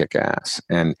continue to kick ass?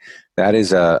 And that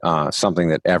is something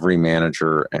that every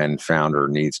manager and founder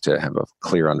needs to have a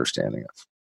clear understanding of.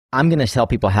 I'm going to tell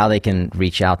people how they can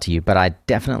reach out to you, but I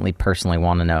definitely personally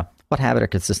want to know, what habit or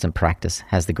consistent practice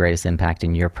has the greatest impact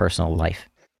in your personal life?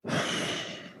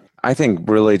 I think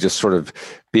really just sort of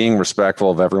being respectful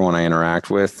of everyone I interact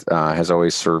with has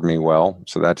always served me well.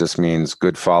 So that just means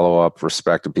good follow-up,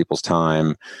 respect of people's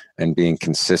time, and being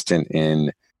consistent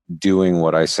in doing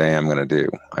what I say I'm going to do.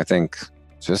 I think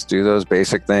just do those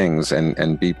basic things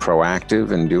and be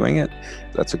proactive in doing it.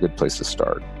 That's a good place to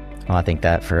start. Well, I think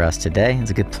that for us today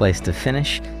is a good place to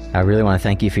finish. I really want to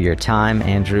thank you for your time,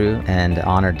 Andrew, and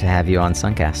honored to have you on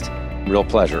Suncast. Real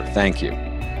pleasure. Thank you.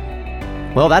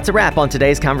 Well, that's a wrap on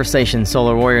today's conversation,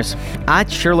 Solar Warriors. I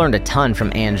sure learned a ton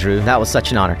from Andrew. That was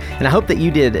such an honor, and I hope that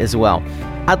you did as well.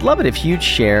 I'd love it if you'd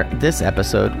share this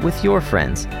episode with your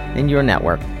friends in your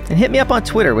network, and hit me up on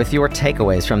Twitter with your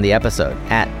takeaways from the episode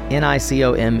at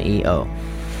NICOMEO.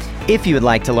 If you would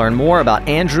like to learn more about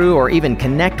Andrew or even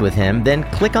connect with him, then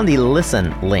click on the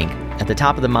Listen link at the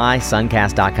top of the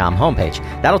mysuncast.com homepage.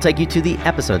 That'll take you to the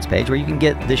episodes page where you can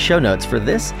get the show notes for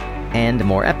this and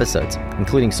more episodes,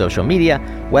 including social media,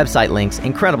 website links,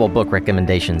 incredible book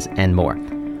recommendations, and more.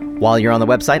 While you're on the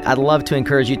website, I'd love to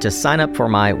encourage you to sign up for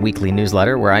my weekly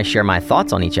newsletter where I share my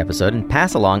thoughts on each episode and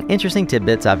pass along interesting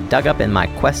tidbits I've dug up in my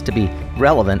quest to be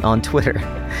relevant on Twitter.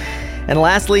 And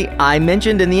lastly, I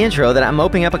mentioned in the intro that I'm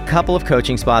opening up a couple of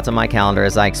coaching spots on my calendar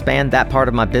as I expand that part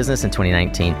of my business in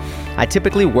 2019. I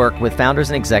typically work with founders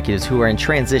and executives who are in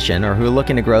transition or who are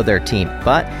looking to grow their team,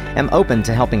 but am open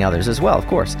to helping others as well, of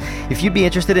course. If you'd be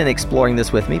interested in exploring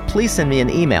this with me, please send me an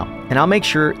email, and I'll make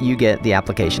sure you get the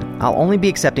application. I'll only be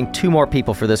accepting 2 more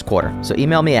people for this quarter, so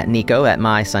email me at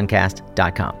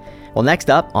nico@mysuncast.com. Well, next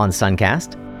up on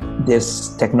Suncast,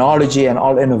 this technology and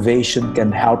all innovation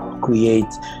can help create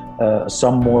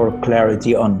some more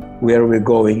clarity on where we're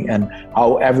going and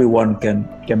how everyone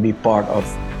can be part of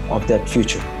that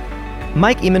future.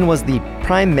 Mike Eamon was the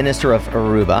Prime Minister of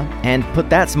Aruba and put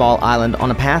that small island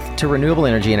on a path to renewable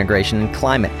energy integration and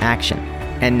climate action.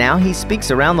 And now he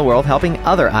speaks around the world helping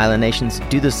other island nations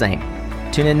do the same.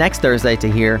 Tune in next Thursday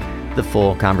to hear the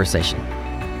full conversation.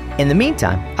 In the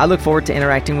meantime, I look forward to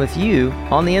interacting with you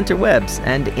on the interwebs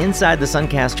and inside the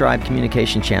Suncast Tribe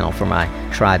communication channel for my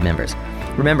tribe members.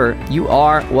 Remember, you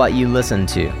are what you listen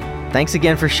to. Thanks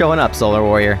again for showing up, Solar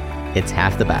Warrior. It's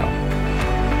half the battle.